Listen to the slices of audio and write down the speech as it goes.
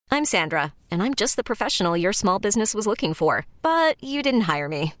I'm Sandra, and I'm just the professional your small business was looking for. But you didn't hire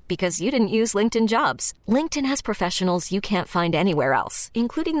me because you didn't use LinkedIn Jobs. LinkedIn has professionals you can't find anywhere else,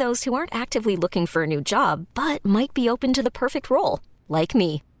 including those who aren't actively looking for a new job, but might be open to the perfect role, like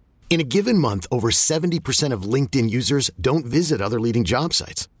me. In a given month, over 70% of LinkedIn users don't visit other leading job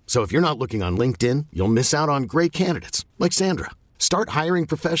sites. So if you're not looking on LinkedIn, you'll miss out on great candidates like Sandra. Start hiring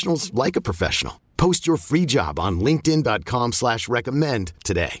professionals like a professional. Post your free job on linkedin.com/recommend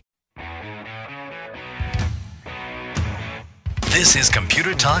today. This is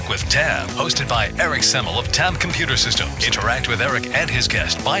Computer Talk with Tab, hosted by Eric Semmel of Tab Computer Systems. Interact with Eric and his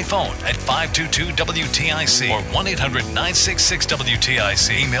guest by phone at 522-WTIC or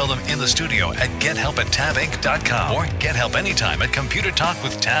 1-800-966-WTIC. Email them in the studio at gethelp@tabinc.com or get help anytime at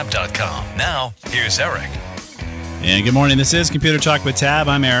computertalkwithtab.com. Now, here's Eric. And good morning. This is Computer Talk with Tab.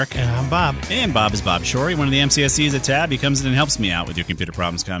 I'm Eric. And I'm Bob. And Bob is Bob Shorey, one of the MCSEs at Tab. He comes in and helps me out with your computer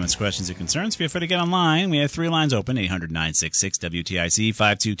problems, comments, questions, and concerns. Feel free to get online. We have 3 lines open, 800-966-WTIC,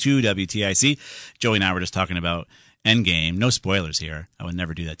 522-WTIC. Joey and I were just talking about Endgame. No spoilers here. I would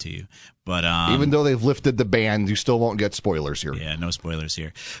never do that to you. But even though they've lifted the ban, you still won't get spoilers here. Yeah, no spoilers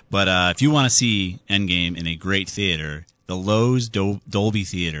here. But if you want to see Endgame in a great theater, the Lowe's Dolby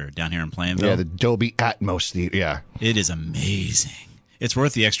Theater down here in Plainville. Yeah, the Dolby Atmos Theater, yeah. It is amazing. It's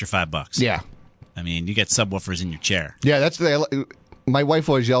worth the extra $5. Yeah. I mean, you get subwoofers in your chair. Yeah, my wife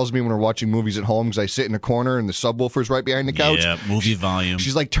always yells at me when we're watching movies at home because I sit in a corner and the subwoofer's right behind the couch. Yeah, movie volume.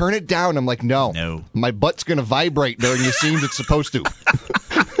 She's like, turn it down. I'm like, no. My butt's going to vibrate during the scenes it's supposed to.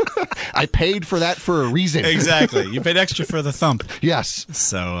 I paid for that for a reason. Exactly. You paid extra for the thump. Yes.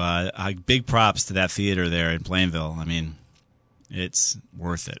 So big props to that theater there in Plainville. I mean, it's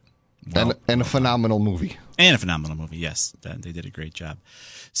worth it. And a phenomenal movie. And a phenomenal movie, yes. They did a great job.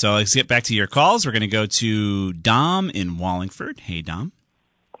 So let's get back to your calls. We're going to go to Dom in Wallingford. Hey, Dom.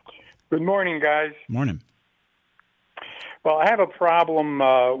 Good morning, guys. Morning. Well, I have a problem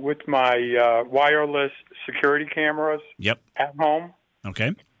with my wireless security cameras at home.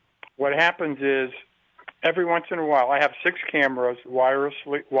 Okay. What happens is every once in a while, I have 6 cameras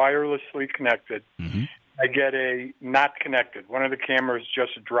wirelessly connected. Mm-hmm. I get a not connected. One of the cameras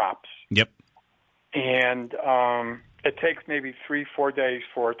just drops. Yep. And it takes maybe 3-4 days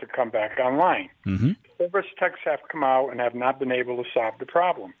for it to come back online. Mm-hmm. Service techs have come out and have not been able to solve the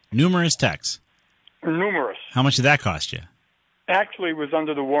problem. Numerous techs. Numerous. How much did that cost you? Actually, it was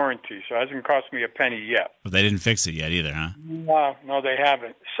under the warranty, so it hasn't cost me a penny yet. But they didn't fix it yet either, huh? No, they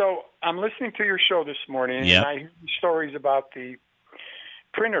haven't. So I'm listening to your show this morning, and I hear stories about the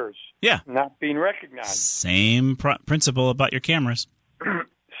printers not being recognized. Same principle about your cameras.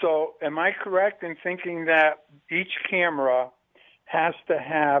 So am I correct in thinking that each camera has to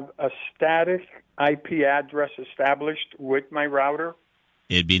have a static IP address established with my router?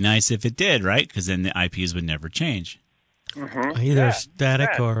 It'd be nice if it did, right? Because then the IPs would never change. Mm-hmm. Either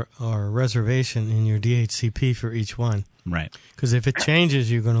static or reservation in your DHCP for each one. Right. Because if it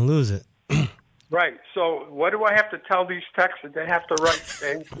changes, you're going to lose it. Right. So what do I have to tell these techs that they have to write?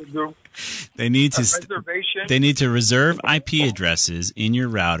 They have to do they need to reservation? They need to reserve IP addresses in your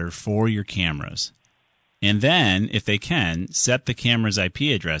router for your cameras. And then, if they can, set the camera's IP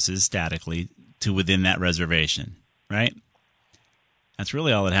addresses statically to within that reservation. Right? That's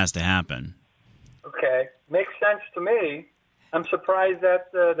really all that has to happen. Okay. Makes sense to me. I'm surprised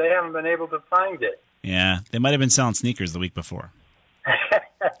that they haven't been able to find it. Yeah. They might have been selling sneakers the week before.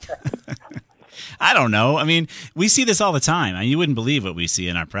 I don't know. I mean, we see this all the time. I mean, you wouldn't believe what we see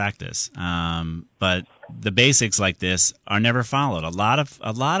in our practice. But the basics like this are never followed. A lot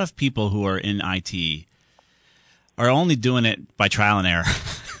of people who are in IT are only doing it by trial and error.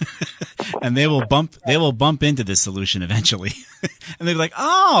 And they will bump into this solution eventually. And they'll be like,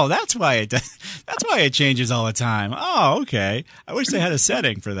 "Oh, that's why it changes all the time. Oh, okay. I wish they had a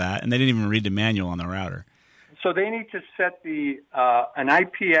setting for that." And they didn't even read the manual on the router. So they need to set an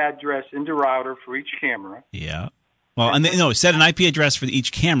IP address in the router for each camera. Yeah. Well, set an IP address for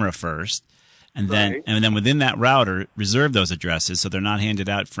each camera first, and then within that router, reserve those addresses so they're not handed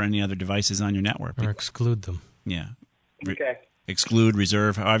out for any other devices on your network. Or exclude them. Yeah. Okay. Exclude,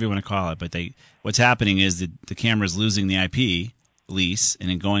 reserve, however you want to call it. But what's happening is that the camera's losing the IP lease and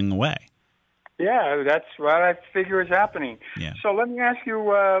it going away. Yeah, that's what I figure is happening. Yeah. So let me ask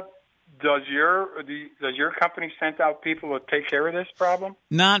you. Does your company send out people to take care of this problem?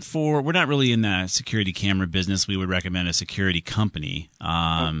 We're not really in the security camera business. We would recommend a security company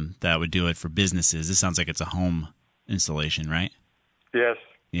that would do it for businesses. This sounds like it's a home installation, right? Yes.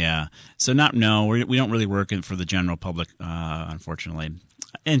 Yeah. So we don't really work for the general public, unfortunately.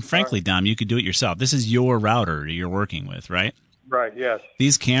 And frankly, Dom, you could do it yourself. This is your router you're working with, right? Right, yes.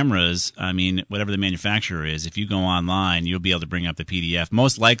 These cameras, I mean, whatever the manufacturer is, if you go online, you'll be able to bring up the PDF.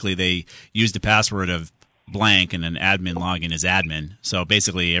 Most likely they use the password of blank and an admin login as admin. So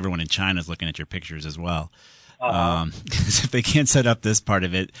basically everyone in China is looking at your pictures as well. If they can't set up this part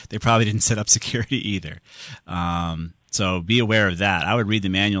of it, they probably didn't set up security either. So be aware of that. I would read the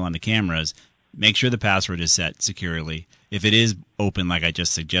manual on the cameras. Make sure the password is set securely. If it is open, like I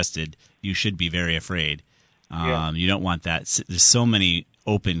just suggested, you should be very afraid. You don't want that. There's so many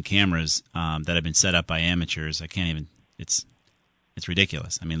open cameras that have been set up by amateurs. I can't even. It's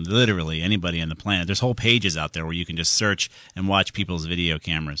ridiculous. I mean, literally anybody on the planet. There's whole pages out there where you can just search and watch people's video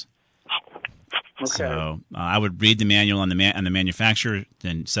cameras. Okay. So I would read the manual on the manufacturer,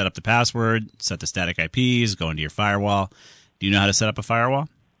 then set up the password, set the static IPs, go into your firewall. Do you know how to set up a firewall?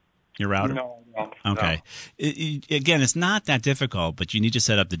 Your router? No. Okay. Again, it's not that difficult, but you need to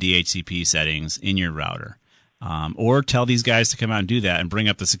set up the DHCP settings in your router. Or tell these guys to come out and do that and bring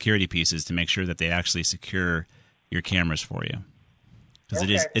up the security pieces to make sure that they actually secure your cameras for you. Because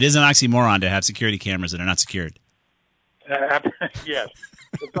it is an oxymoron to have security cameras that are not secured. Yes.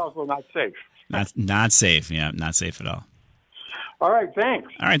 It's also not safe. Not safe. Yeah, not safe at all. All right,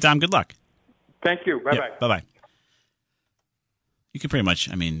 thanks. All right, Tom, good luck. Thank you. Bye-bye. Yep, bye-bye. You can pretty much,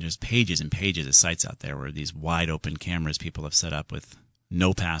 I mean, there's pages and pages of sites out there where these wide open cameras people have set up with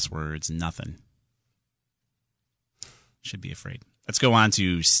no passwords, nothing. Should be afraid. Let's go on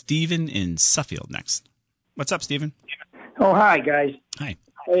to Stephen in Suffield next. What's up, Stephen? Oh, hi, guys. Hi.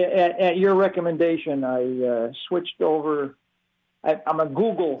 At your recommendation, I switched over. I'm a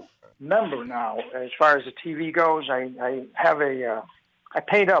Google member now. As far as the TV goes, I have I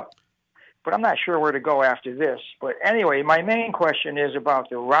paid up, but I'm not sure where to go after this. But anyway, my main question is about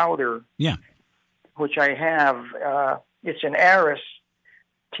the router. Yeah. Which I have. It's an Aris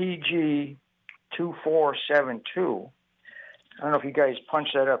TG2472. I don't know if you guys punch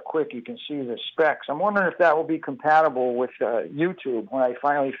that up quick, you can see the specs. I'm wondering if that will be compatible with YouTube when I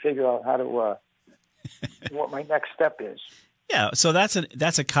finally figure out how to what my next step is. Yeah, so that's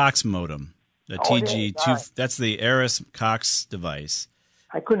a Cox modem. The TG2. Right. That's the Aris Cox device.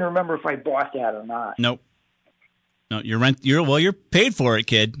 I couldn't remember if I bought that or not. Nope. No, you're paid for it,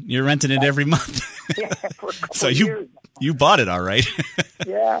 kid. You're renting it every month. Yeah, for a couple so years. You bought it all right.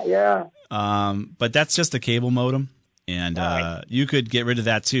 Yeah. But that's just a cable modem. And you could get rid of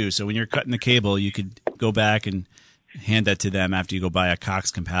that too. So when you're cutting the cable, you could go back and hand that to them after you go buy a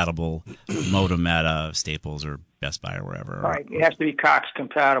Cox-compatible modem at Staples or Best Buy or wherever. All right, it has to be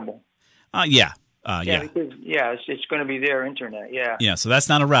Cox-compatible. Yeah. Because, it's going to be their internet, yeah. Yeah, so that's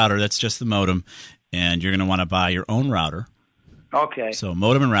not a router. That's just the modem. And you're going to want to buy your own router. Okay. So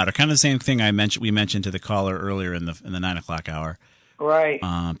modem and router, kind of the same thing we mentioned to the caller earlier in the 9 o'clock hour. Right.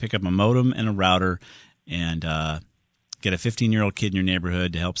 Pick up a modem and a router and get a 15-year-old kid in your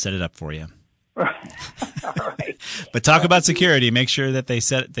neighborhood to help set it up for you. All right. But talk about security. Make sure that they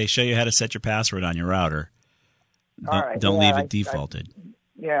show you how to set your password on your router. Don't leave it defaulted.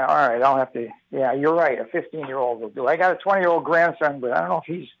 Yeah, all right. I'll have to. Yeah, you're right. A 15-year-old will do. I got a 20-year-old grandson, but I don't know if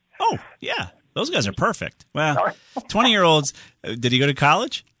he's. Oh, yeah. Those guys are perfect. Well, 20-year-olds. Did he go to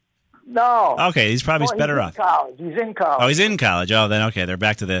college? No. Okay, he's probably better off. He's in college. Oh, he's in college. Oh, then okay. They're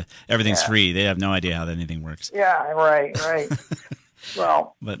back to everything's free. They have no idea how anything works. Yeah, right.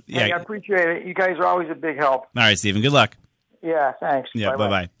 Well, but yeah, I appreciate it. You guys are always a big help. All right, Stephen. Good luck. Yeah, thanks. Yeah,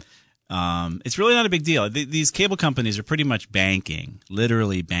 bye-bye. It's really not a big deal. These cable companies are pretty much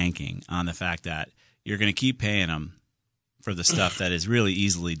literally banking on the fact that you're going to keep paying them for the stuff that is really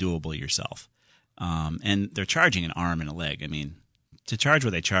easily doable yourself. And they're charging an arm and a leg. I mean, to charge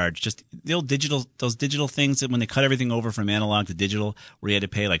what they charge, just the old those digital things that when they cut everything over from analog to digital, where you had to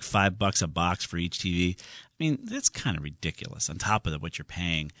pay like $5 a box for each TV. I mean, that's kind of ridiculous on top of what you're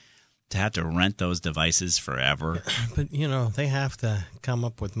paying to have to rent those devices forever. But, they have to come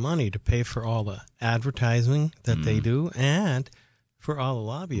up with money to pay for all the advertising that they do and for all the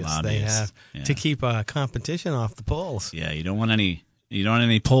lobbyists they have to keep competition off the polls. Yeah, you don't want any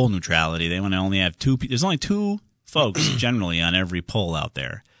poll neutrality. They want to only have two. There's only two folks generally on every poll out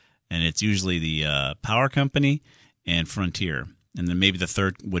there, and it's usually the power company and Frontier. And then maybe the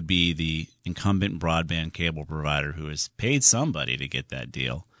third would be the incumbent broadband cable provider who has paid somebody to get that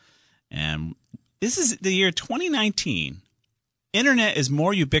deal. And this is the year 2019. Internet is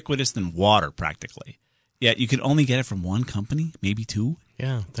more ubiquitous than water practically. Yet you can only get it from one company, maybe two.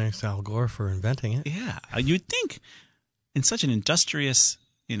 Yeah, thanks to Al Gore for inventing it. Yeah, you'd think in such an industrious,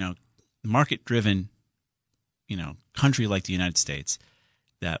 market-driven, country like the United States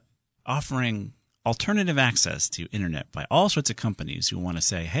that offering alternative access to internet by all sorts of companies who want to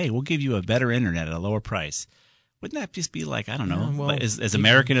say, hey, we'll give you a better internet at a lower price, Wouldn't that just be like, I don't know, well, as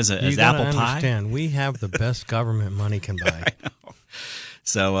American as apple pie? Understand, we have the best government money can buy. I know.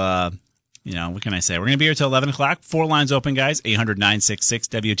 So, what can I say? We're going to be here till 11 o'clock. 4 lines open, guys.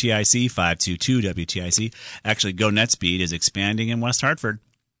 800-966-WTIC, 522-WTIC. Actually, GoNetspeed is expanding in West Hartford.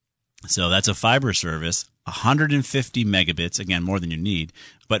 So that's a fiber service, 150 megabits, again, more than you need,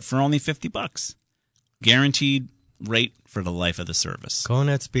 but for only $50. Guaranteed rate for the life of the service.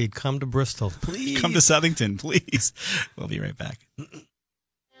 GoNetspeed, come to Bristol, please. Come to Southington, please. We'll be right back.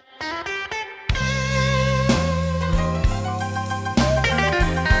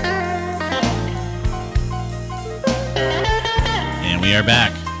 And we are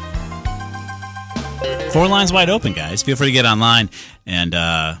back. 4 lines wide open, guys. Feel free to get online, and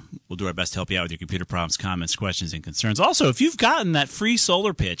we'll do our best to help you out with your computer problems, comments, questions, and concerns. Also, if you've gotten that free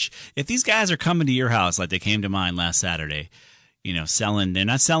solar pitch, if these guys are coming to your house like they came to mine last Saturday, they're not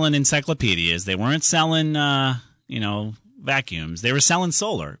selling encyclopedias. They weren't selling, vacuums. They were selling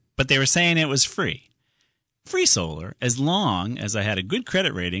solar, but they were saying it was free. Free solar, as long as I had a good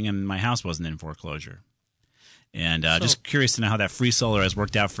credit rating and my house wasn't in foreclosure. And just curious to know how that free solar has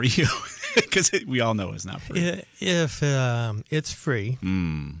worked out for you, because we all know it's not free. If it's free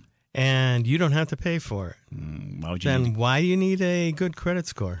and you don't have to pay for it, why do you need a good credit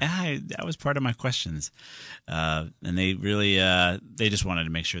score? That was part of my questions. And they really they just wanted to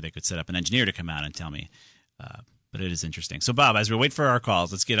make sure they could set up an engineer to come out and tell me. But it is interesting. So, Bob, as we wait for our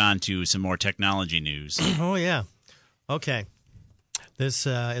calls, let's get on to some more technology news. Oh, yeah. Okay. This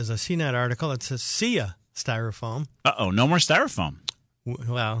is a CNET article. It says, see ya. Styrofoam. No more styrofoam.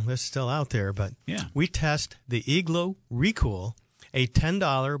 Well, it's still out there, but yeah. We test the Igloo Recool, a $10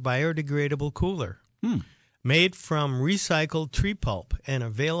 biodegradable cooler made from recycled tree pulp and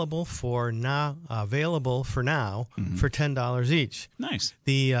available for now for $10 each. Nice.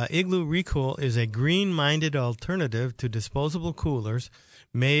 The Igloo Recool is a green-minded alternative to disposable coolers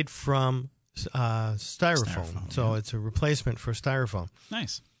made from styrofoam. So it's a replacement for styrofoam.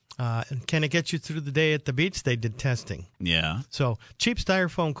 Nice. Can it get you through the day at the beach? They did testing. Yeah. So cheap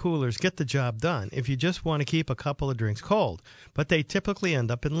styrofoam coolers get the job done if you just want to keep a couple of drinks cold. But they typically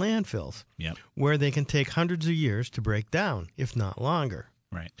end up in landfills, where they can take hundreds of years to break down, if not longer.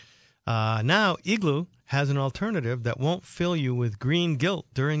 Right. Now, Igloo has an alternative that won't fill you with green guilt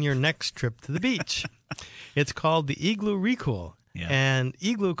during your next trip to the beach. It's called the Igloo Recool. Yeah. And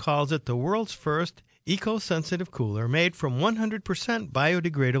Igloo calls it the world's first eco-sensitive cooler made from 100%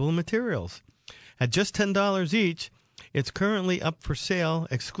 biodegradable materials. At just $10 each, it's currently up for sale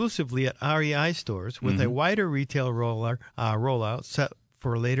exclusively at REI stores with a wider retail rollout set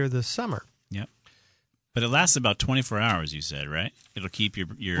for later this summer. Yep. But it lasts about 24 hours, you said, right? It'll keep your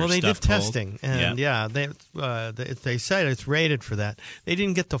Well, they stuff did cold. testing, and they said it's rated for that. They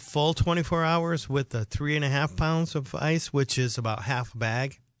didn't get the full 24 hours with the 3.5 pounds of ice, which is about half a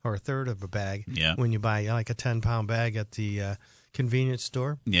bag. Or a third of a bag when you buy like a 10-pound bag at the convenience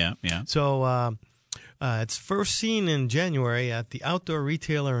store. Yeah. So it's first seen in January at the Outdoor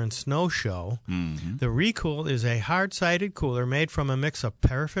Retailer and Snow Show. Mm-hmm. The Recool is a hard-sided cooler made from a mix of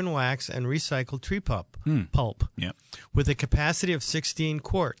paraffin wax and recycled tree pulp with a capacity of 16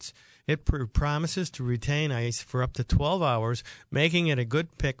 quarts. It promises to retain ice for up to 12 hours, making it a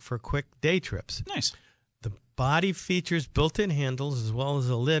good pick for quick day trips. Nice. Body features built-in handles as well as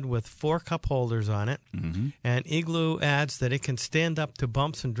a lid with 4 cup holders on it. Mm-hmm. And Igloo adds that it can stand up to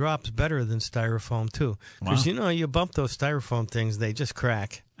bumps and drops better than styrofoam, too. Because, you bump those styrofoam things, they just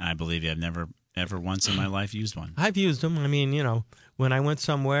crack. I believe you. I've never, ever once in my life used one. I've used them. I mean, when I went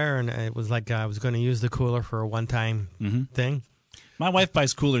somewhere and it was like I was going to use the cooler for a one-time thing. My wife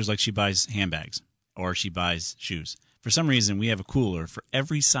buys coolers like she buys handbags or she buys shoes. For some reason, we have a cooler for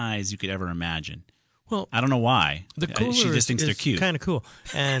every size you could ever imagine. Well, I don't know why. The cooler she just thinks they're cute. Kind of cool.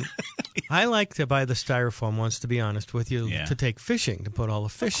 And I like to buy the styrofoam ones, to be honest with you, to take fishing, to put all the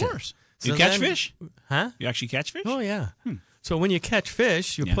fish in. Of course. You catch fish? Huh? You actually catch fish? Oh, yeah. So when you catch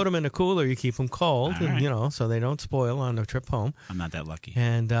fish, you put them in a cooler, you keep them cold, and, so they don't spoil on the trip home. I'm not that lucky.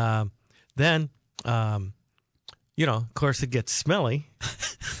 And then, of course, it gets smelly.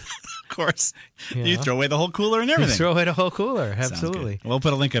 Of course. You throw away the whole cooler and everything. You throw away the whole cooler, absolutely. We'll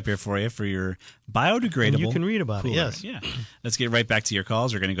put a link up here for you for your biodegradable and you can read about cooler. It, yes. Yeah. Let's get right back to your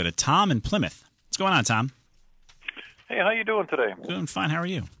calls. We're going to go to Tom in Plymouth. What's going on, Tom? Hey, how you doing today? Doing fine. How are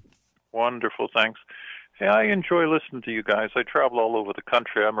you? Wonderful, thanks. Hey, I enjoy listening to you guys. I travel all over the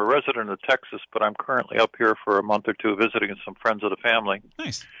country. I'm a resident of Texas, but I'm currently up here for a month or two visiting some friends of the family.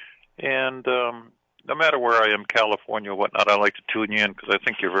 Nice. And no matter where I am, California or whatnot, I like to tune you in because I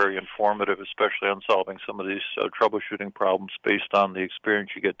think you're very informative, especially on solving some of these troubleshooting problems based on the experience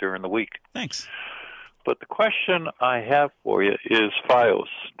you get during the week. Thanks. But the question I have for you is FiOS.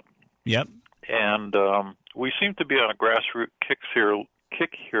 Yep. And we seem to be on a grassroots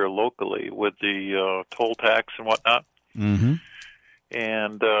kick here locally with the toll tax and whatnot. Mm-hmm.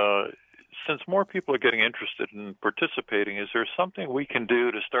 And since more people are getting interested in participating, is there something we can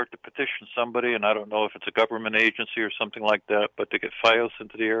do to start to petition somebody? And I don't know if it's a government agency or something like that, but to get FiOS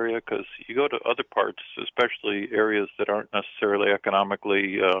into the area, because you go to other parts, especially areas that aren't necessarily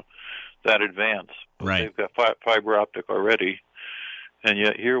economically that advanced. Right. They've got fiber optic already. And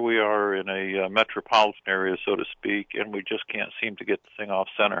yet here we are in a metropolitan area, so to speak, and we just can't seem to get the thing off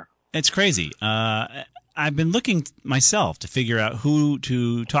center. It's crazy. I've been looking myself to figure out who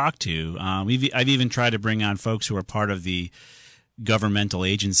to talk to. I've even tried to bring on folks who are part of the governmental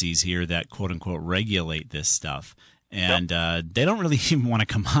agencies here that quote-unquote regulate this stuff. And they don't really even want to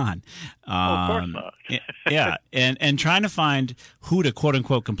come on. Of course not. Yeah, and trying to find who to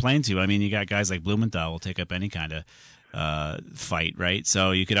quote-unquote complain to. I mean, you got guys like Blumenthal will take up any kind of fight, right?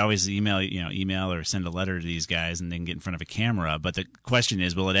 So you could always email or send a letter to these guys and then get in front of a camera. But the question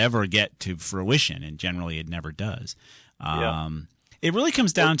is, will it ever get to fruition? And generally, it never does. It really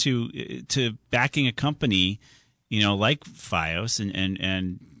comes down to backing a company, like FiOS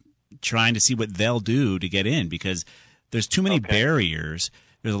and trying to see what they'll do to get in, because there's too many barriers.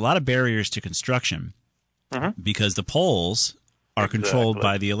 There's a lot of barriers to construction because the poles are controlled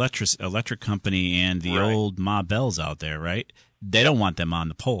by the electric company and the old Ma Bells out there, right? They don't want them on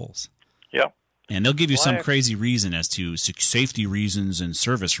the poles. Yep. And they'll give you some crazy reason as to safety reasons and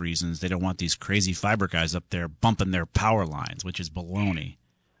service reasons. They don't want these crazy fiber guys up there bumping their power lines, which is baloney.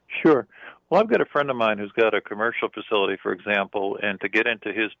 Sure. Well, I've got a friend of mine who's got a commercial facility, for example, and to get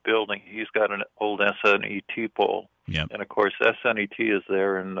into his building, he's got an old SNET pole. Yep. And, of course, SNET is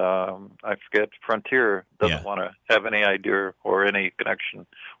there, and I forget, Frontier doesn't want to have any idea or any connection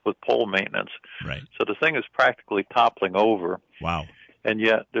with pole maintenance. Right. So the thing is practically toppling over. Wow. And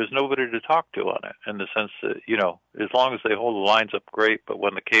yet there's nobody to talk to on it, in the sense that, as long as they hold the lines up, great, but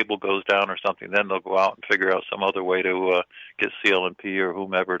when the cable goes down or something, then they'll go out and figure out some other way to get CL&P or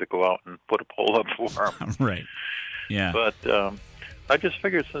whomever to go out and put a pole up for them. Right. Yeah. But I just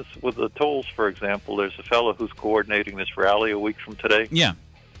figured, since with the tolls, for example, there's a fellow who's coordinating this rally a week from today. Yeah.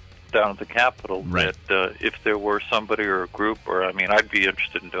 Down at the Capitol. Right. That if there were somebody or a group, or, I'd be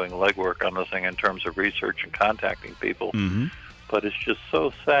interested in doing legwork on the thing in terms of research and contacting people. Mm-hmm. But it's just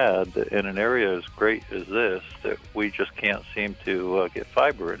so sad that in an area as great as this, that we just can't seem to get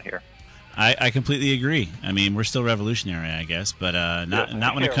fiber in here. I completely agree. I mean, we're still revolutionary, I guess, but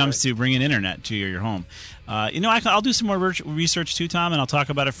not when it comes to bringing internet to your home. I'll do some more research too, Tom, and I'll talk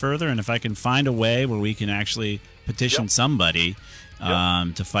about it further. And if I can find a way where we can actually petition somebody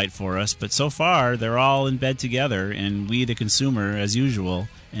to fight for us. But so far, they're all in bed together, and we, the consumer, as usual,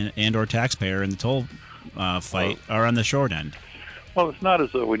 and or taxpayer in the toll fight, are on the short end. Well, it's not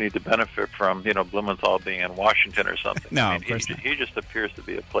as though we need to benefit from, Blumenthal being in Washington or something. No, of course not. He just appears to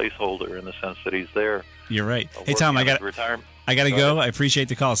be a placeholder in the sense that he's there. You're right. Hey, Tom, I got to go. I appreciate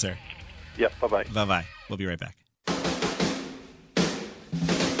the call, sir. Yep, bye-bye. Bye-bye. We'll be right back.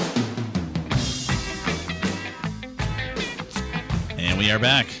 And we are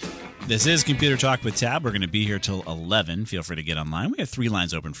back. This is Computer Talk with Tab. We're going to be here till 11. Feel free to get online. We have 3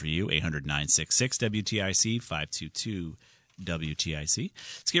 lines open for you, 800-966-WTIC, 522 WTIC.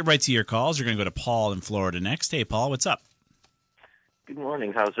 Let's get right to your calls. You're going to go to Paul in Florida next. Hey, Paul, what's up? Good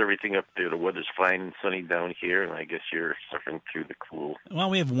morning. How's everything up there? The weather's fine and sunny down here, and I guess you're suffering through the cool.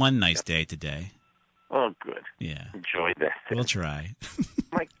 Well, we have one nice day today. Oh, good. Yeah. Enjoy that. We'll try.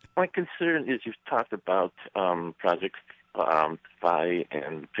 my concern is you've talked about Project Fi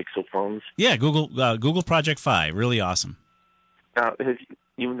and Pixel phones. Yeah, Google Project Fi. Really awesome. Now, have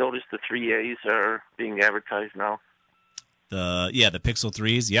you noticed the 3As are being advertised now? The Pixel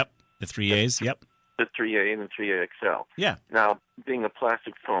 3s, yep. The 3As, yep. The 3A and the 3A XL. Yeah. Now, being a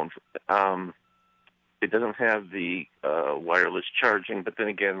plastic phone, it doesn't have the wireless charging, but then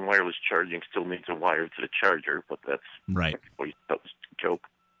again, wireless charging still needs a wire to the charger, but that's right. That was a joke.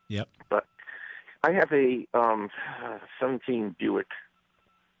 Yep. But I have a 17 Buick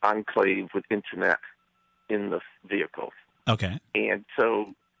Enclave with internet in the vehicle. Okay. And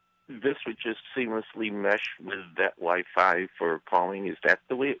so this would just seamlessly mesh with that Wi-Fi for calling. Is that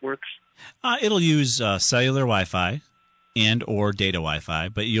the way it works? It'll use cellular Wi-Fi and or data Wi-Fi,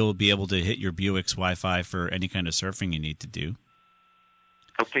 but you'll be able to hit your Buick's Wi-Fi for any kind of surfing you need to do.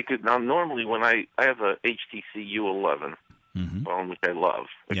 Okay, good. Now, normally when I have a HTC U11 phone, which I love,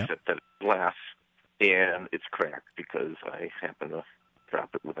 except that it's glass and it's cracked because I happen to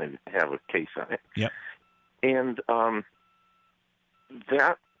drop it when I have a case on it. Yep. And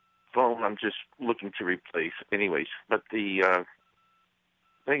that phone I'm just looking to replace anyways. But the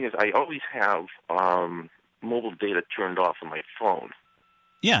thing is, I always have mobile data turned off on my phone.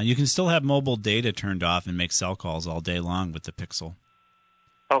 Yeah, you can still have mobile data turned off and make cell calls all day long with the Pixel.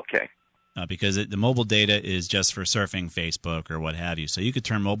 Okay. Because the mobile data is just for surfing Facebook or what have you. So you could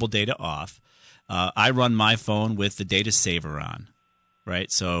turn mobile data off. I run my phone with the data saver on, right?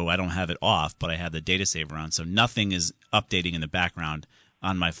 So I don't have it off, but I have the data saver on. So nothing is updating in the background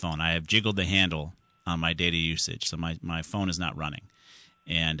on my phone. I have jiggled the handle on my data usage, so my phone is not running.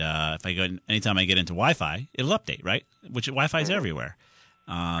 And if I go, anytime I get into Wi-Fi, it'll update, right? Which Wi-Fi is everywhere.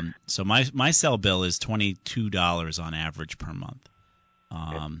 So my cell bill is $22 on average per month.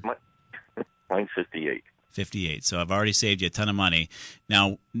 Mine's $58. 58. So I've already saved you a ton of money.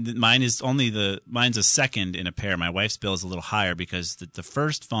 Now mine's a second in a pair. My wife's bill is a little higher because the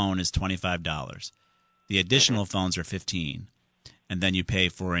first phone is $25. The additional phones are $15, and then you pay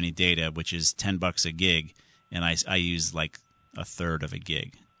for any data, which is $10 a gig, and I use like a third of a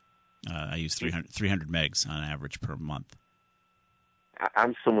gig. I use 300 megs on average per month.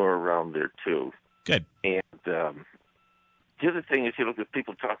 I'm somewhere around there too. Good. And the other thing is, if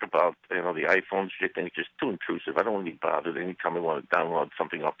people talk about the iPhones, they think it's just too intrusive. I don't want to be bothered. Anytime I want to download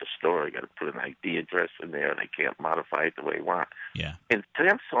something off the store, I got to put an ID address in there, and I can't modify it the way I want. Yeah. And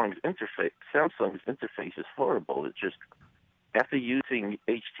Samsung's interface is horrible. It's just after using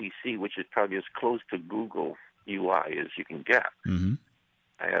HTC, which is probably as close to Google UI as you can get. Mm-hmm.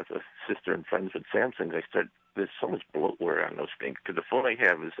 I have a sister and friends with Samsung. I said, there's so much bloatware on those things because the phone I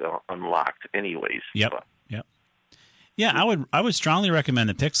have is unlocked anyways. Yep. Yep. Yeah, I would strongly recommend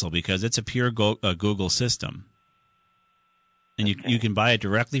the Pixel because it's a pure Google system, and you can buy it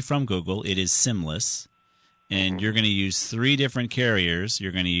directly from Google. It is SIM-less, and you're going to use 3 different carriers.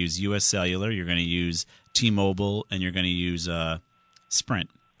 You're going to use U.S. Cellular, you're going to use T-Mobile, and you're going to use Sprint.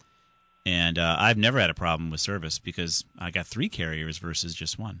 And I've never had a problem with service because I got 3 carriers versus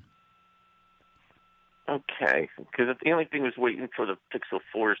just 1. Okay, because the only thing was waiting for the Pixel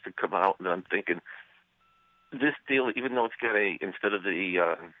 4s to come out, and I'm thinking this deal, even though it's got instead of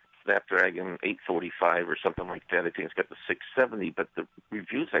the Snapdragon 845 or something like that, I think it's got the 670, but the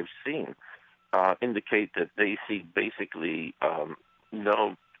reviews I've seen indicate that they see basically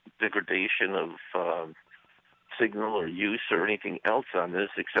no degradation of signal or use or anything else on this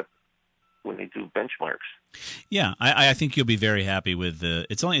except when they do benchmarks. Yeah, I think you'll be very happy with the.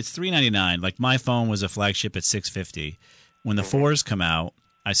 It's $399. Like my phone was a flagship at $650. When the 4s come out,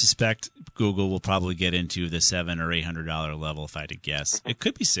 I suspect Google will probably get into the $700 or $800 level if I had to guess. It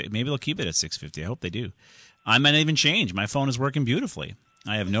could be maybe they'll keep it at $650. I hope they do. I might even change. My phone is working beautifully.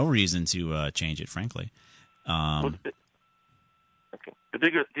 I have no reason to change it, frankly. Okay.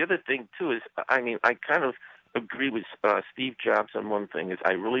 The other thing too is, I kind of agree with Steve Jobs on one thing. Is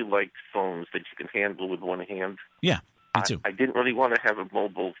I really liked phones that you can handle with one hand. Yeah, me too. I didn't really want to have a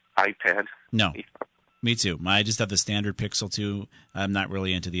mobile iPad. No. Me too. I just have the standard Pixel 2. I'm not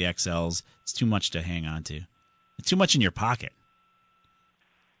really into the XLs. It's too much to hang on to. It's too much in your pocket.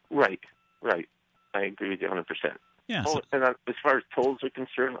 Right. I agree with you 100%. Yeah. And as far as tolls are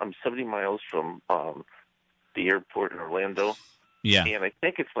concerned, I'm 70 miles from the airport in Orlando. Yeah. And I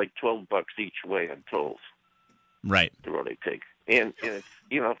think it's like $12 each way on tolls. Right. The road I take. And it's,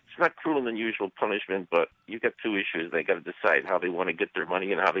 it's not cruel and unusual punishment, but you got 2 issues. They got to decide how they want to get their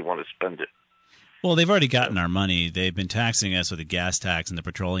money and how they want to spend it. Well, they've already gotten our money. They've been taxing us with the gas tax and the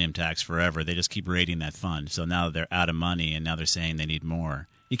petroleum tax forever. They just keep raiding that fund. So now they're out of money, and now they're saying they need more.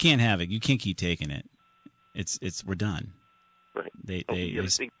 You can't have it. You can't keep taking it. We're done. Right.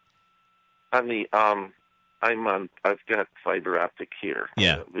 I've got fiber optic here.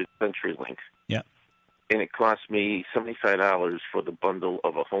 Yeah. With CenturyLink. Yeah. And it cost me $75 for the bundle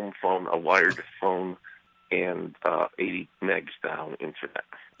of a home phone, a wired phone, and 80 megs down internet.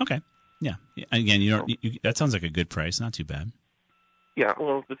 Okay. Yeah. Again, that sounds like a good price. Not too bad. Yeah.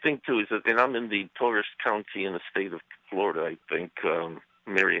 Well, the thing too is that, and I'm in the poorest county in the state of Florida. I think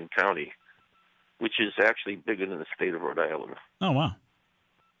Marion County, which is actually bigger than the state of Rhode Island. Oh wow.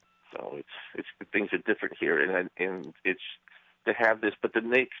 So it's things are different here, and it's to have this, but the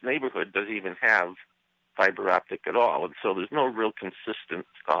next neighborhood doesn't even have fiber optic at all, and so there's no real consistent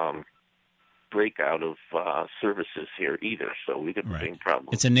breakout of services here either. So we get the same problem.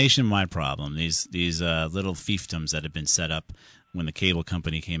 It's a nationwide problem. These little fiefdoms that have been set up when the cable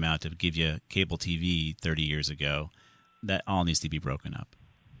company came out to give you cable TV 30 years ago, that all needs to be broken up.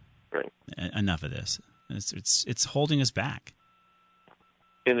 Right. Enough of this. It's holding us back.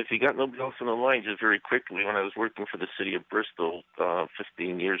 And if you got nobody else on the line, just very quickly, when I was working for the city of Bristol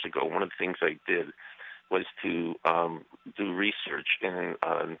 15 years ago, one of the things I did was to do research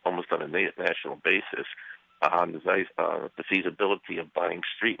almost on a national basis on the feasibility of buying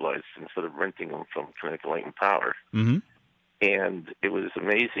streetlights instead of renting them from Connecticut Light and Power. Mm-hmm. And it was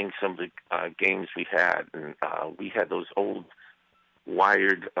amazing some of the games we had. And we had those old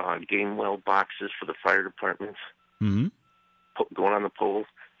wired game well boxes for the fire departments going on the poles.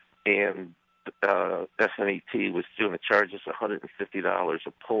 And SNET was doing the charges $150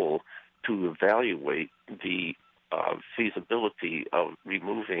 a pole to evaluate the feasibility of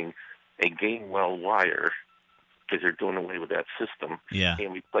removing a game well wire, because they're doing away with that system,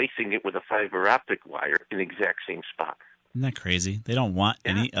 and replacing it with a fiber optic wire in the exact same spot. Isn't that crazy? They don't want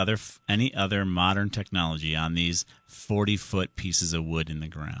any other modern technology on these 40-foot pieces of wood in the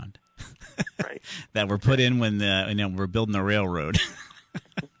ground, right? That were put in when we're building the railroad.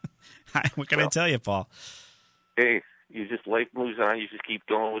 What can I tell you, Paul? Hey, life moves on. You just keep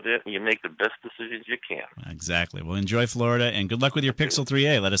going with it, and you make the best decisions you can. Exactly. Well, enjoy Florida, and good luck with your Pixel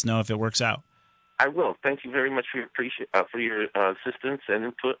 3a. Let us know if it works out. I will. Thank you very much for your assistance and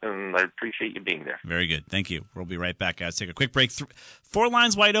input, and I appreciate you being there. Very good. Thank you. We'll be right back, guys. Take a quick break. 4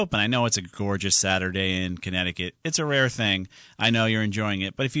 lines wide open. I know it's a gorgeous Saturday in Connecticut. It's a rare thing. I know you're enjoying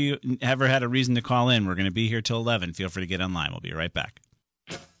it. But if you ever had a reason to call in, we're going to be here till 11. Feel free to get online. We'll be right back.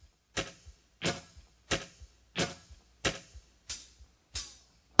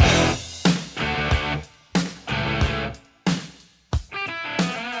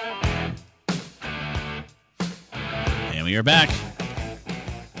 We are back.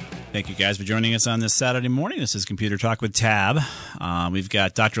 Thank you guys for joining us on this Saturday morning. This is Computer Talk with Tab. We've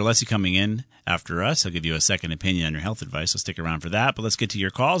got Dr. Alessi coming in after us. He'll give you a second opinion on your health advice, so stick around for that. But let's get to your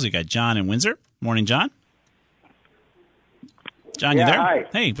calls. We got John in Windsor. Morning, John. John, you there? Hi.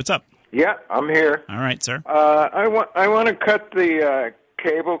 Hey, what's up? Yeah, I'm here. All right, sir. I want to cut the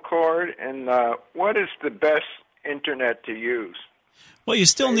cable cord, and what is the best internet to use? Well, you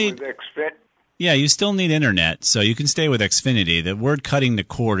still need... Yeah, you still need internet, so you can stay with Xfinity. The word cutting the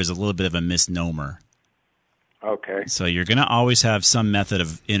cord is a little bit of a misnomer. Okay. So you're going to always have some method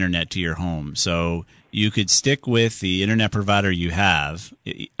of internet to your home. So you could stick with the internet provider you have,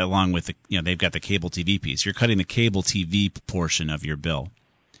 along with they've got the cable TV piece. You're cutting the cable TV portion of your bill.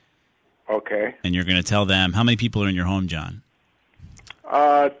 Okay. And you're going to tell them, how many people are in your home, John?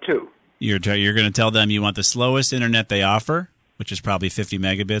 2. You're going to tell them you want the slowest internet they offer, which is probably 50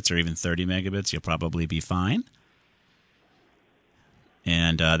 megabits or even 30 megabits. You'll probably be fine.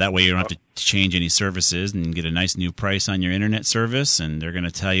 And that way you don't have to change any services and get a nice new price on your internet service. And they're going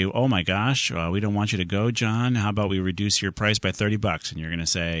to tell you, oh, my gosh, we don't want you to go, John. How about we reduce your price by $30? And you're going to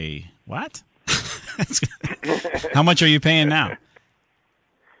say, what? How much are you paying now?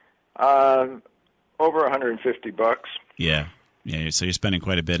 Over $150. Yeah. Yeah, so you're spending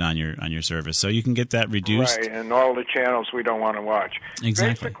quite a bit on your service. So you can get that reduced. Right, and all the channels we don't want to watch.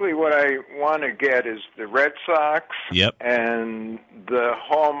 Exactly. Basically, what I want to get is the Red Sox and the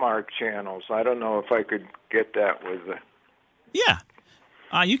Hallmark channels. I don't know if I could get that with the... Yeah,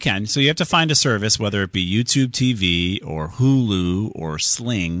 you can. So you have to find a service, whether it be YouTube TV or Hulu or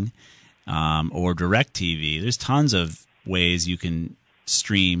Sling or DirecTV. There's tons of ways you can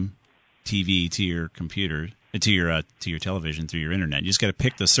stream TV to your computer, to your television through your internet. You just got to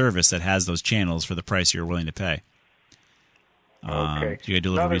pick the service that has those channels for the price you're willing to pay. Okay. You got to do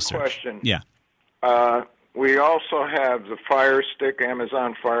a little Another research. Question. Yeah. We also have the Fire Stick,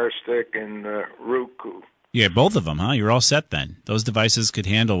 Amazon Fire Stick, and the Roku. Yeah, both of them, huh? You're all set then. Those devices could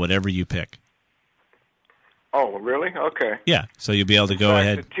handle whatever you pick. Oh, really? Okay. Yeah, so you'll be able to go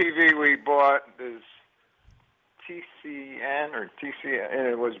ahead. The TV we bought is TCN or TCN, and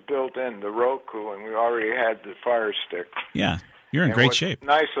it was built in the Roku, and we already had the Fire Stick. Yeah, you're in great shape.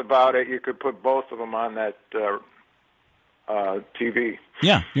 What's nice about it, you could put both of them on that TV.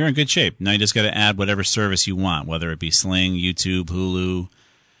 Yeah, you're in good shape. Now you just got to add whatever service you want, whether it be Sling, YouTube, Hulu,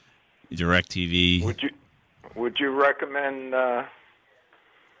 DirecTV. Would you recommend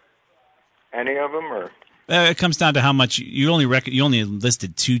any of them, or? It comes down to how much you only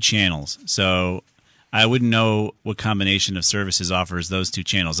listed 2 channels, so I wouldn't know what combination of services offers those 2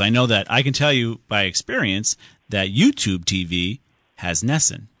 channels. I know that I can tell you by experience that YouTube TV has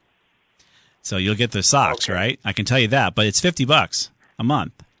Nessun, so you'll get the socks, right? I can tell you that, but it's $50 a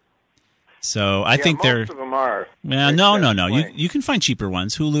month. So I think most of them are. Well, no. You can find cheaper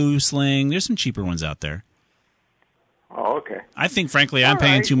ones. Hulu, Sling. There's some cheaper ones out there. Oh, okay. I think, frankly, I'm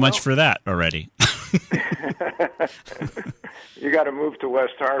paying too much for that already. You got to move to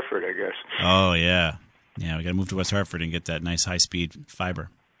West Hartford, I guess. Oh, yeah. Yeah, we got to move to West Hartford and get that nice high-speed fiber.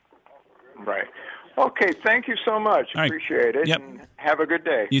 Right. Okay, thank you so much. All right. Appreciate it. Yep. And have a good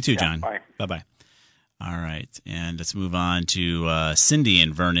day. You too, John. Bye. Bye-bye. All right, and let's move on to Cindy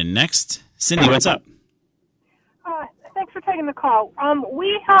and Vernon next. Cindy, what's up? Thanks for taking the call.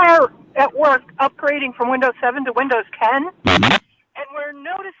 We are at work upgrading from Windows 7 to Windows 10, and we're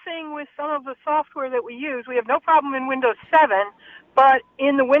noticing with some of the software that we use, we have no problem in Windows 7, but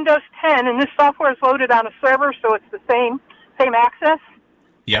in the Windows 10, and this software is loaded on a server, so it's the same access.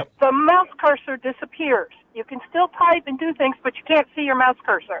 Yep. The mouse cursor disappears. You can still type and do things, but you can't see your mouse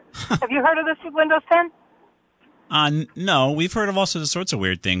cursor. Have you heard of this with Windows 10? No, we've heard of all sorts of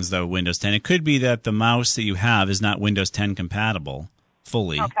weird things, though, Windows 10. It could be that the mouse that you have is not Windows 10 compatible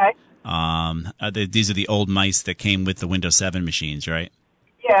fully. Okay. These are the old mice that came with the Windows 7 machines, right?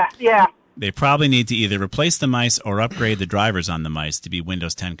 Yeah. They probably need to either replace the mice or upgrade the drivers on the mice to be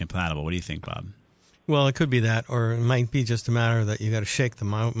Windows 10 compatible. What do you think, Bob? Well, it could be that, or it might be just a matter that you got to shake the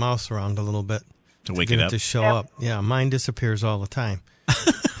mouse around a little bit to wake it up to show up. Yeah, mine disappears all the time.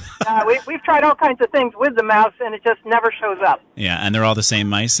 We've tried all kinds of things with the mouse, and it just never shows up. Yeah, and they're all the same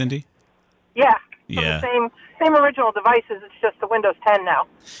mice, Cindy? Yeah. Yeah. The same original devices. It's just the Windows 10 now.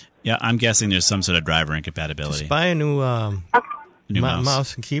 Yeah, I'm guessing there's some sort of driver incompatibility. Just buy a new, new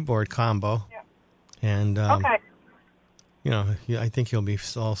mouse and keyboard combo. Yeah. And, okay. I think you'll be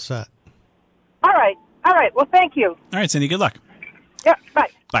all set. All right. Well, thank you. All right, Cindy, good luck. Yeah, bye.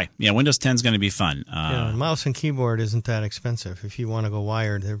 Bye. Yeah, Windows 10 is going to be fun. Mouse and keyboard isn't that expensive. If you want to go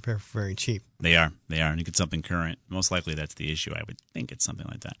wired, they're very cheap. They are. And you get something current. Most likely that's the issue. I would think it's something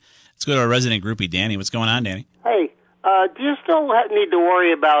like that. Let's go to our resident groupie, Danny. What's going on, Danny? Hey, do you still need to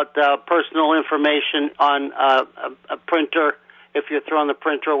worry about personal information on a printer if you're throwing the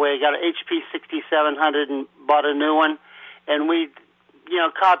printer away? You got an HP 6700 and bought a new one, and we,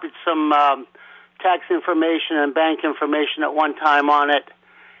 copied some tax information and bank information at one time on it.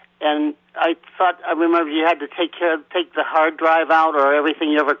 And I remember you had to take the hard drive out, or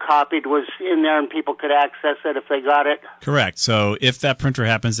everything you ever copied was in there and people could access it if they got it. Correct. So if that printer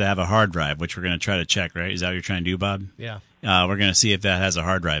happens to have a hard drive, which we're going to try to check, right? Is that what you're trying to do, Bob? Yeah. We're going to see if that has a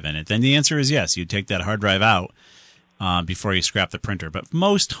hard drive in it. Then the answer is yes. You take that hard drive out before you scrap the printer. But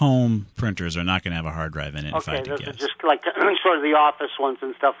most home printers are not going to have a hard drive in it, if I had to guess. Just like sort of the office ones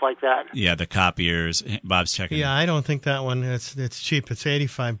and stuff like that. Yeah, the copiers. Bob's checking. Yeah, I don't think that one. It's cheap. It's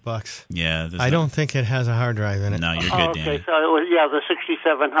 $85. Yeah, I don't think it has a hard drive in it. No, you're good, Danny. Okay, so the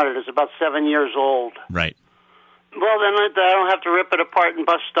 6700 is about 7 years old. Right. Well, then I don't have to rip it apart and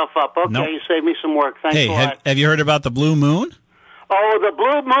bust stuff up. Okay, nope. You saved me some work. Thanks a lot. Have you heard about the Blue Moon? Oh, the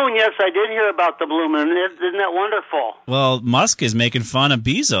Blue Moon. Yes, I did hear about the Blue Moon. Isn't that wonderful? Well, Musk is making fun of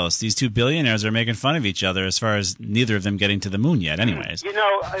Bezos. These two billionaires are making fun of each other as far as neither of them getting to the moon yet anyways.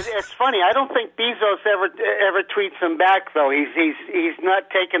 It's funny. I don't think Bezos ever tweets him back, though. He's not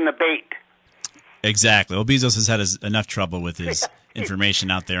taking the bait. Exactly. Well, Bezos has had enough trouble with his information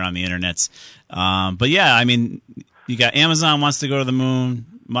out there on the internets. But yeah, I mean, you got Amazon wants to go to the moon.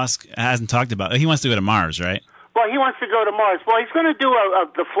 Musk hasn't talked about it. He wants to go to Mars, right? Well, he wants to go to Mars. Well, he's going to do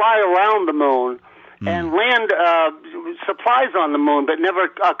the fly around the moon and land supplies on the moon, but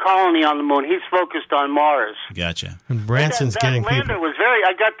never a colony on the moon. He's focused on Mars. Gotcha. And Branson's getting lander people. Was very.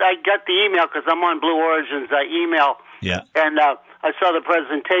 I got the email because I'm on Blue Origin's email. Yeah. And I saw the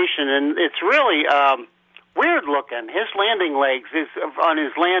presentation, and it's really weird looking. His landing legs on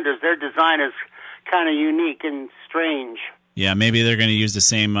his landers, their design is kind of unique and strange. Yeah, maybe they're going to use the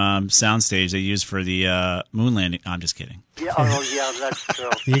same soundstage they used for the moon landing. I'm just kidding. Yeah, that's true.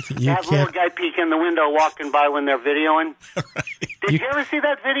 You have a little guy peek in the window walking by when they're videoing. Right. Did you ever see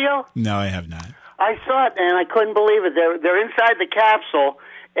that video? No, I have not. I saw it, and I couldn't believe it. They're inside the capsule,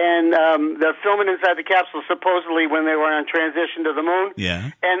 and they're filming inside the capsule supposedly when they were on transition to the moon.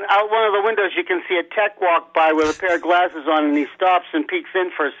 Yeah. And out one of the windows, you can see a tech walk by with a pair of glasses on, and he stops and peeks in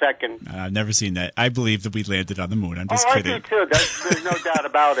for a second. I've never seen that. I believe that we landed on the moon. I'm just kidding. I do too. There's no doubt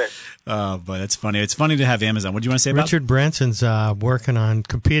about it. But it's funny. It's funny to have Amazon. What do you want to say about Richard Branson's working on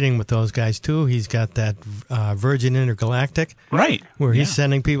competing with those guys, too. He's got that Virgin Intergalactic. Right. Where he's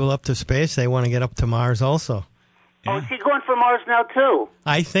sending people up to space. They want to get up to Mars also. Yeah. Oh, is he going for Mars now, too?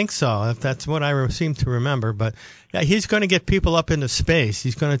 I think so, if that's what I seem to remember. But yeah, he's going to get people up into space.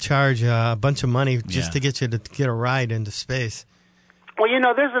 He's going to charge a bunch of money just to get you to get a ride into space. Well,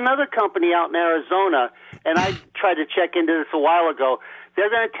 there's another company out in Arizona, and I tried to check into this a while ago. They're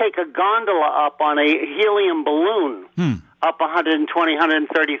going to take a gondola up on a helium balloon up 120,000,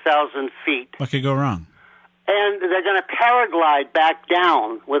 130,000 feet. What could go wrong? And they're going to paraglide back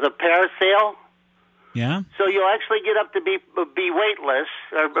down with a parasail. Yeah. So you'll actually get up to be weightless,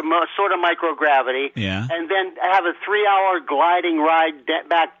 or sort of microgravity. Yeah. And then have a 3-hour gliding ride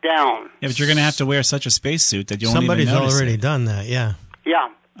back down. Yeah, but you're going to have to wear such a spacesuit that you won't even Somebody's notice already it. done that. Yeah. Yeah.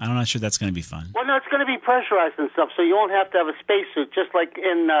 I'm not sure that's going to be fun. Well, no, it's going to be pressurized and stuff, so you won't have to have a spacesuit, just like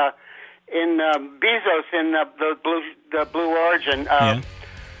in Bezos in the Blue Origin.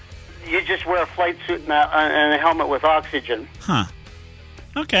 You just wear a flight suit and a helmet with oxygen. Huh.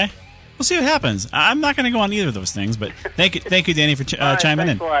 Okay. We'll see what happens. I'm not going to go on either of those things, but thank you, Danny, for chiming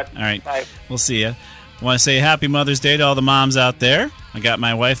in. A lot. All right. Bye. We'll see you. I want to say Happy Mother's Day to all the moms out there. I got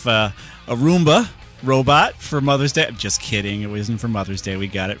my wife a Roomba robot for Mother's Day. I'm just kidding. It wasn't for Mother's Day. We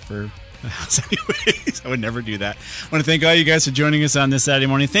got it for the house anyways. I would never do that. I want to thank all you guys for joining us on this Saturday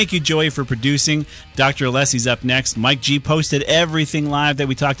morning. Thank you, Joey, for producing. Dr. Alessi's up next. Mike G posted everything live that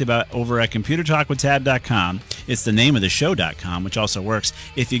we talked about over at ComputerTalkWithTab.com. It's the name of the show.com, which also works.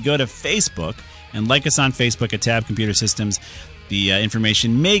 If you go to Facebook and like us on Facebook at Tab Computer Systems, the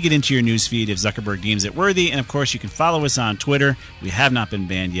information may get into your newsfeed if Zuckerberg deems it worthy. And, of course, you can follow us on Twitter. We have not been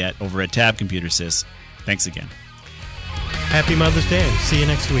banned yet over at Tab Computer Sys. Thanks again. Happy Mother's Day. See you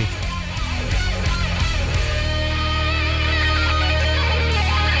next week.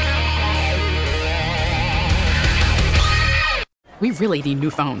 We really need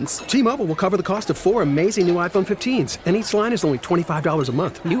new phones. T-Mobile will cover the cost of 4 amazing new iPhone 15s, and each line is only $25 a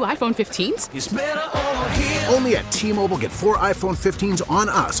month. New iPhone 15s? It's better over here. Only at T-Mobile, get 4 iPhone 15s on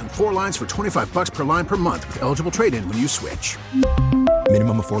us and 4 lines for $25 per line per month with eligible trade-in when you switch.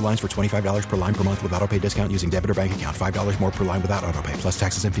 Minimum of 4 lines for $25 per line per month with autopay discount using debit or bank account. $5 more per line without autopay, plus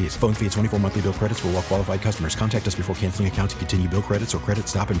taxes and fees. Phone fee at 24 monthly bill credits for well-qualified customers. Contact us before canceling account to continue bill credits or credit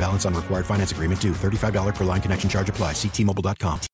stop and balance on required finance agreement due. $35 per line connection charge applies. See T-Mobile.com.